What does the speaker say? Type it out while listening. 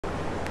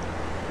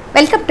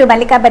Welcome to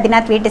Mallika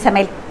Badrinath வீட்டு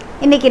சமையல்.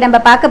 இன்றைக்கி நம்ம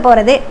பார்க்க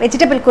போகிறது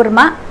வெஜிடபிள்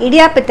குருமா,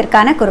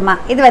 இடியாப்பத்திற்கான குருமா.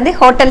 இது வந்து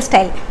ஹோட்டல்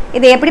ஸ்டைல்.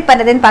 இது எப்படி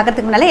பண்ணுறதுன்னு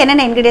பார்க்கறதுக்கு முன்னால்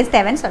என்னென்ன இன்க்ரீடியன்ஸ்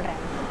தேவைன்னு சொல்கிறேன்.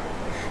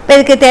 இப்போ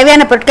இதுக்கு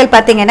தேவையான பொருட்கள்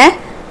பார்த்தீங்கன்னா,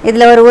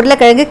 இதில் ஒரு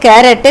உருளைக்கிழங்கு,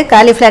 கேரட்டு,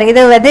 காலிஃப்ளவர்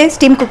இது வந்து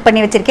ஸ்டீம் குக்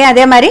பண்ணி வச்சுருக்கேன்.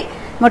 அதே மாதிரி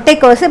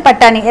முட்டைக்கோசு,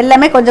 பட்டாணி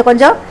எல்லாமே கொஞ்சம்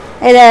கொஞ்சம்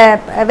இதை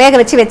வேக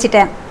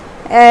வச்சுட்டேன்.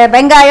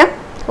 வெங்காயம்,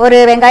 ஒரு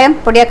வெங்காயம்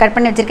பொடியாக கட்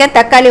பண்ணி வச்சுருக்கேன்.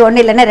 தக்காளி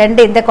 1 இல்லைன்னா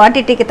 2, இந்த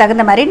குவான்டிட்டிக்கு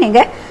தகுந்த மாதிரி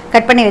நீங்கள்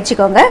கட் பண்ணி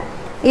வச்சுக்கோங்க.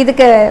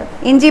 இதுக்கு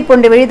இஞ்சி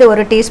பூண்டு விழுது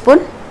 1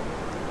 டீஸ்பூன்,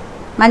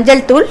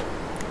 மஞ்சள் தூள்,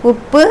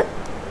 உப்பு,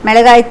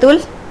 மிளகாய்த்தூள்,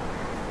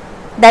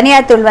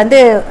 தனியாத்தூள் வந்து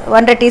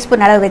 1.5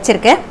 டீஸ்பூன் அளவு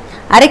வச்சுருக்கேன்.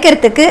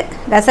 அரைக்கிறதுக்கு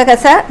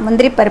கசகசா,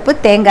 முந்திரி பருப்பு,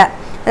 தேங்காய்,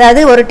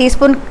 அதாவது 1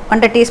 டீஸ்பூன்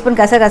 1.5 டீஸ்பூன்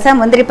கசகசா,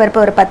 முந்திரி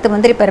பருப்பு ஒரு 10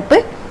 முந்திரி பருப்பு,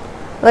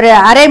 ஒரு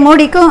அரை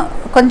மூடிக்கும்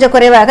கொஞ்சம்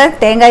குறைவாக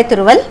தேங்காய்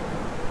துருவல்,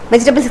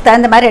 வெஜிடபிள்ஸுக்கு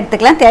தகுந்த மாதிரி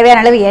எடுத்துக்கலாம்.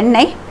 தேவையான அளவு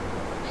எண்ணெய்,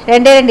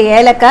 2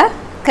 ஏலக்காய்,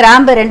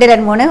 கிராம்பு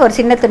 2-3, ஒரு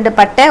சின்ன துண்டு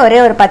பட்டை,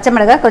 ஒரு பச்சை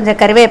மிளகாய், கொஞ்சம்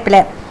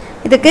கருவேப்பிலை.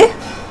 இதுக்கு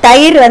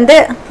தயிர் வந்து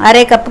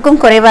அரை கப்புக்கும்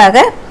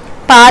குறைவாக,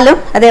 பாலும்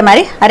அதே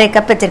மாதிரி அரை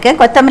கப் வச்சுருக்கேன்.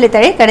 கொத்தமல்லி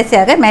தழை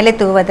கடைசியாக மேலே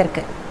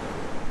தூவதற்கு.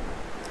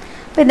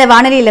 இப்போ இந்த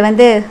வானலியில்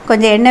வந்து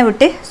கொஞ்சம் எண்ணெய்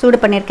விட்டு சூடு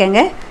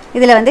பண்ணியிருக்கேங்க.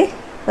 இதில் வந்து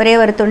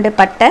ஒரு துண்டு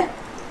பட்டை,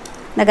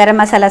 இந்த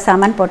கரம் மசாலா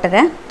சாமான்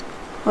போட்டுறேன்.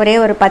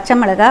 ஒரு பச்சை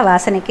மிளகாய்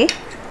வாசனைக்கு,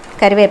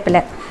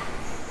 கருவேப்பிலை,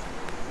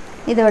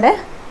 இதோட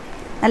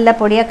நல்லா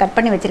பொடியாக கட்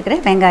பண்ணி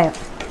வச்சுருக்கிறேன் வெங்காயம்.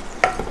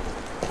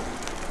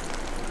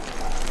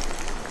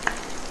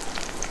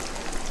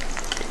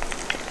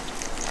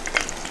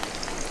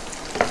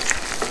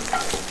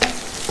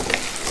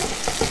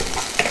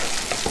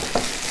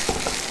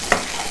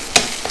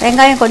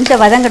 வெங்காயம் கொஞ்சம்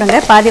வதங்கணுங்க.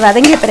 பாதி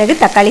வதங்கிய பிறகு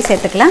தக்காளி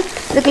சேர்த்துக்கலாம்.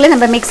 இதுக்குள்ளே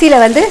நம்ம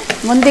மிக்சியில் வந்து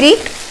முந்திரி,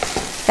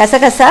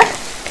 கசகசா,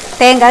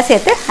 தேங்காய்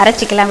சேர்த்து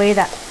அரைச்சிக்கலாம்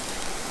விழுதா.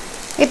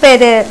 இப்போ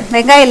இது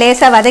வெங்காயம்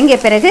லேசாக வதங்கிய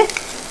பிறகு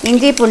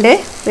இஞ்சி பூண்டு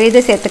விழுது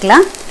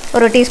சேர்த்துக்கலாம்.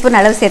 1 டீஸ்பூன்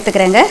அளவு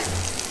சேர்த்துக்கிறேங்க.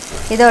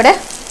 இதோட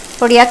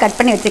பொடியாக கட்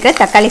பண்ணி வச்சுக்கிற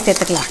தக்காளி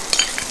சேர்த்துக்கலாம்.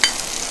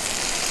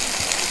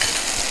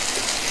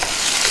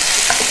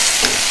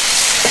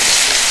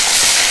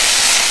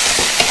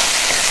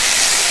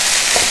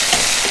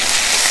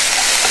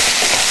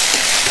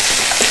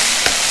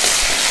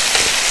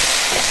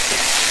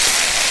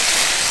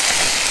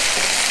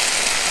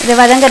 இது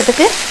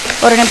வதங்கிறதுக்கு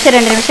 1 நிமிஷம்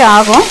 2 நிமிஷம்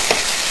ஆகும்.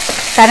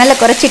 கனலை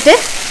குறைச்சிட்டு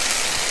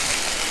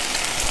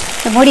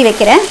மூடி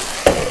வைக்கிறேன்.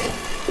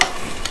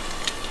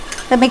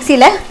 இப்போ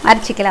மிக்சியில்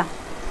அரைச்சிக்கலாம்.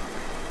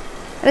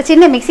 ஒரு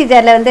சின்ன மிக்சி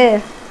ஜாரில் வந்து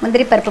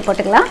முந்திரி பருப்பு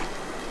போட்டுக்கலாம்.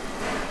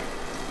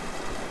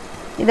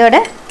 இதோட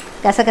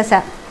கசகசா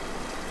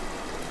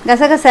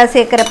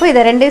சேர்க்குறப்போ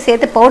இதை 2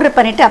 சேர்த்து பவுட்ரு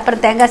பண்ணிவிட்டு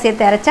அப்புறம் தேங்காய்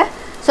சேர்த்து அரைச்சா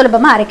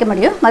சுலபமாக அரைக்க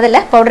முடியும்.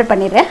 முதல்ல பவுட்ரு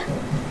பண்ணிடுறேன்.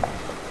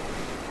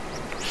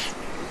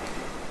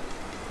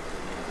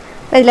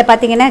 இதில்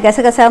பார்த்தீங்கன்னா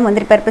கசகசா,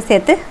 முந்திரி பருப்பு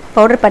சேர்த்து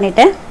பவுட்ரு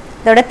பண்ணிவிட்டேன்.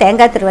 இதோட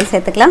தேங்காய் துருவல்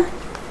சேர்த்துக்கலாம்.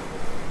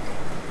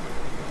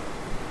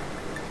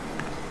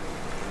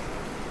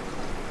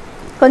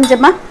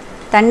 கொஞ்சமாக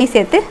தண்ணி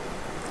சேர்த்து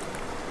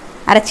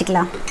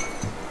அரைச்சிக்கலாம்.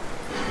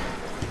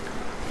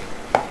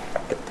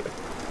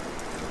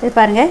 இது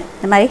பாருங்கள்,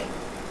 இந்த மாதிரி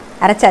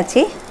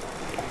அரைச்சாச்சு.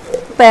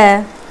 இப்போ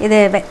இது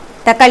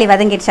தக்காளி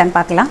வதங்கிடுச்சான்னு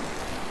பார்க்கலாம்.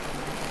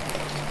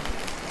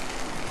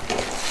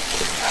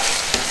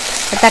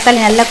 தக்காளி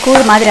நல்லா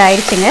கூழ் மாதிரி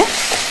ஆயிடுச்சுங்க.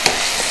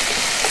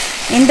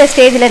 இந்த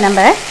ஸ்டேஜில்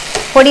நம்ம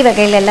பொடி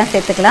வகைகள் எல்லாம்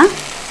சேர்த்துக்கலாம்.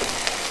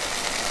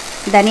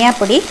 தனியா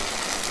பொடி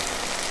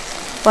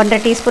 1.5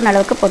 டீஸ்பூன்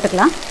அளவுக்கு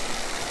போட்டுக்கலாம்.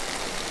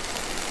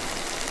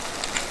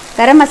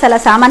 கரம் மசாலா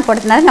சாமான்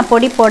போட்டதுனால நான்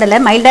பொடி போடலை.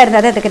 மைல்டாக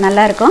இருந்தால் தான் அதுக்கு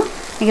நல்லாயிருக்கும்.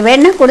 நீங்கள்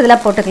வேணுன்னா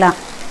கூடுதலாக போட்டுக்கலாம்.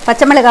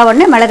 பச்சை மிளகாய்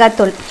 1,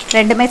 மிளகாத்தூள்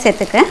 2மே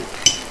சேர்த்துக்கிறேன்.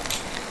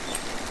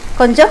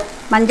 கொஞ்சம்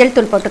மஞ்சள்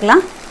தூள்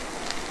போட்டுக்கலாம்.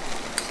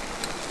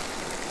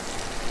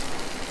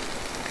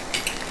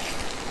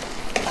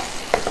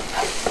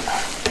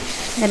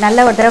 இது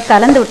நல்லா ஒரு தடவை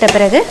கலந்து விட்ட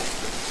பிறகு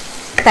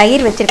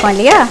தயிர் வச்சுருக்கோம்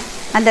இல்லையா,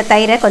 அந்த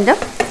தயிரை கொஞ்சம்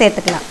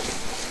சேர்த்துக்கலாம்.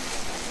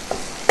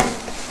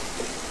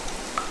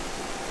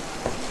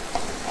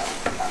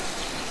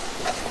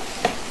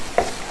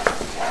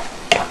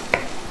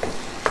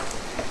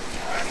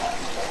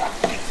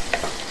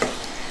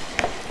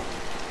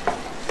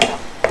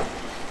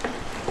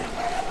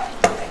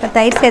 இப்போ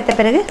தயிர் சேர்த்த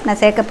பிறகு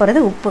நான் சேர்க்க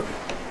போகிறது உப்பு.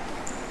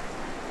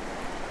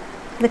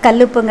 இது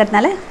கல்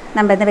உப்புங்கிறதுனால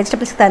நம்ம இந்த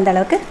வெஜிடபிள்ஸ்க்கு தகுந்த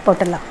அளவுக்கு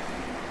போட்டுடலாம்.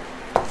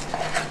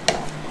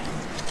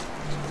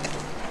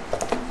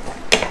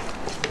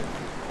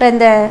 இப்போ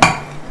இந்த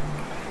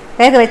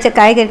வேக வச்ச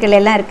காய்கறிகள்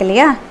எல்லாம் இருக்கு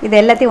இல்லையா, இது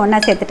எல்லாத்தையும் ஒன்றா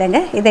சேர்த்துட்டேங்க.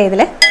 இதை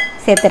இதில்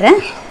சேர்த்துறேன்.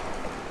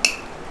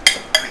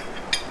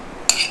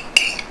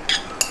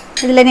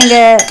 இதில்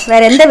நீங்கள்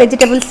வேறு எந்த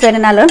வெஜிடபிள்ஸ்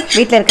வேணுனாலும்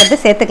வீட்டில்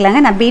இருக்கிறது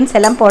சேர்த்துக்கலாங்க. நான் பீன்ஸ்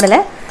எல்லாம்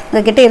போடலை.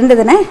 உங்கள்கிட்ட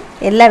இருந்ததுன்னா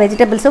எல்லா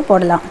வெஜிடபிள்ஸும்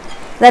போடலாம்.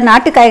 அதாவது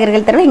நாட்டு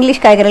காய்கறிகள் தவிர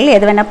இங்கிலீஷ் காய்கறிகள்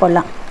எது வேணால்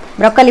போடலாம்.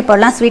 ப்ரோக்கோலி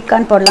போடலாம், ஸ்வீட்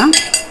கார்ன் போடலாம்.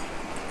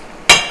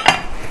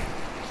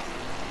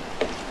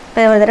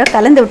 இப்போ ஒரு தடவை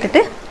கலந்து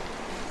விட்டுட்டு,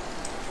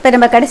 இப்போ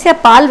நம்ம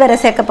கடைசியாக பால் வேறு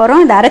சேர்க்க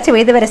போகிறோம், இந்த அரைச்சி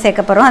விழுது வேறு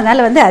சேர்க்க போகிறோம்.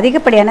 அதனால் வந்து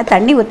அதிகப்படியான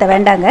தண்ணி ஊற்ற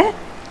வேண்டாங்க.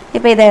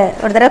 இப்போ இதை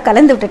ஒரு தடவை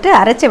கலந்து விட்டுட்டு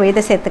அரைச்சி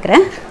விழுதை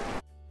சேர்த்துக்கிறேன்.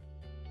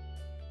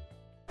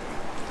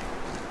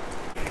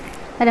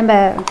 நம்ம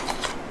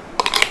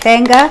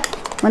தேங்காய்,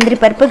 முந்திரி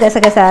பருப்பு,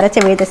 கசகசா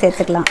அரைச்ச விழுதை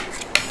சேர்த்துக்கலாம்.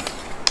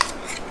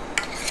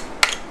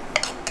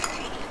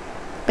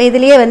 இப்போ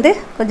இதுலேயே வந்து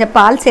கொஞ்சம்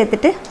பால்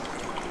சேர்த்துட்டு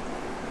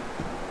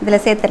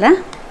இதில் சேர்த்துறேன்.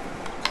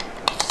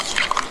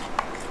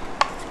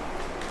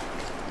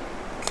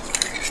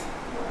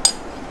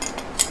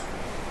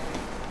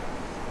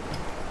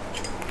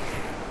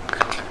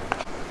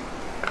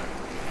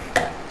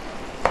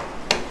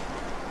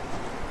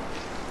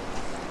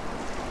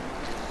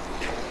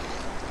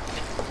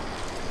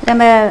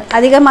 நம்ம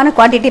அதிகமான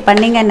குவான்டிட்டி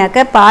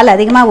பண்ணிங்கன்னாக்க பால்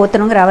அதிகமாக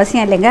ஊற்றணுங்கிற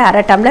அவசியம் இல்லைங்க.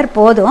 அரை டம்ளர்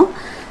போதும்.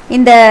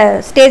 இந்த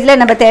ஸ்டேஜில்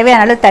நம்ம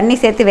தேவையான அளவு தண்ணி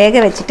சேர்த்து வேக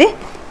வச்சுட்டு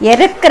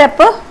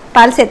இறக்குறப்போ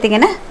பால்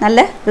சேர்த்திங்கன்னா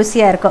நல்ல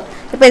ருசியாக இருக்கும்.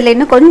 இப்போ இதில்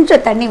இன்னும்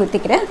கொஞ்சம் தண்ணி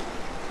ஊற்றிக்கிறேன்.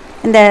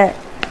 இந்த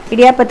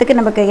இடியாப்பத்துக்கு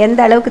நமக்கு எந்த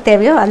அளவுக்கு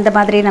தேவையோ அந்த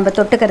மாதிரி நம்ம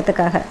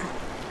தொட்டுக்கிறதுக்காக.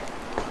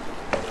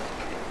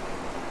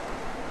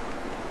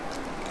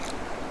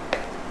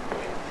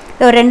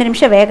 ஒரு 2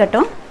 நிமிஷம்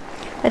வேகட்டும்.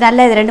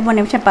 நல்லா இது 2-3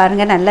 நிமிஷம்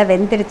பாருங்கள், நல்லா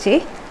வெந்துருச்சு.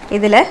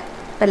 இதில்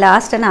இப்போ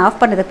லாஸ்ட்டு நான் ஆஃப்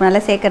பண்ணுறதுக்கு நல்லா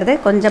சேர்க்குறது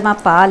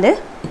கொஞ்சமாக பால்,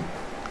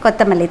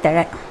 கொத்தமல்லி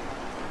தழை,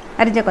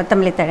 அரிஞ்ச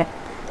கொத்தமல்லி தழை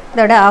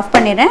இதோட ஆஃப்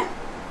பண்ணிடுறேன்.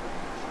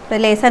 இப்போ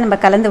லேசாக நம்ம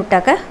கலந்து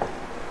விட்டாக்க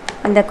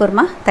அந்த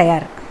குருமா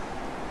தயார்.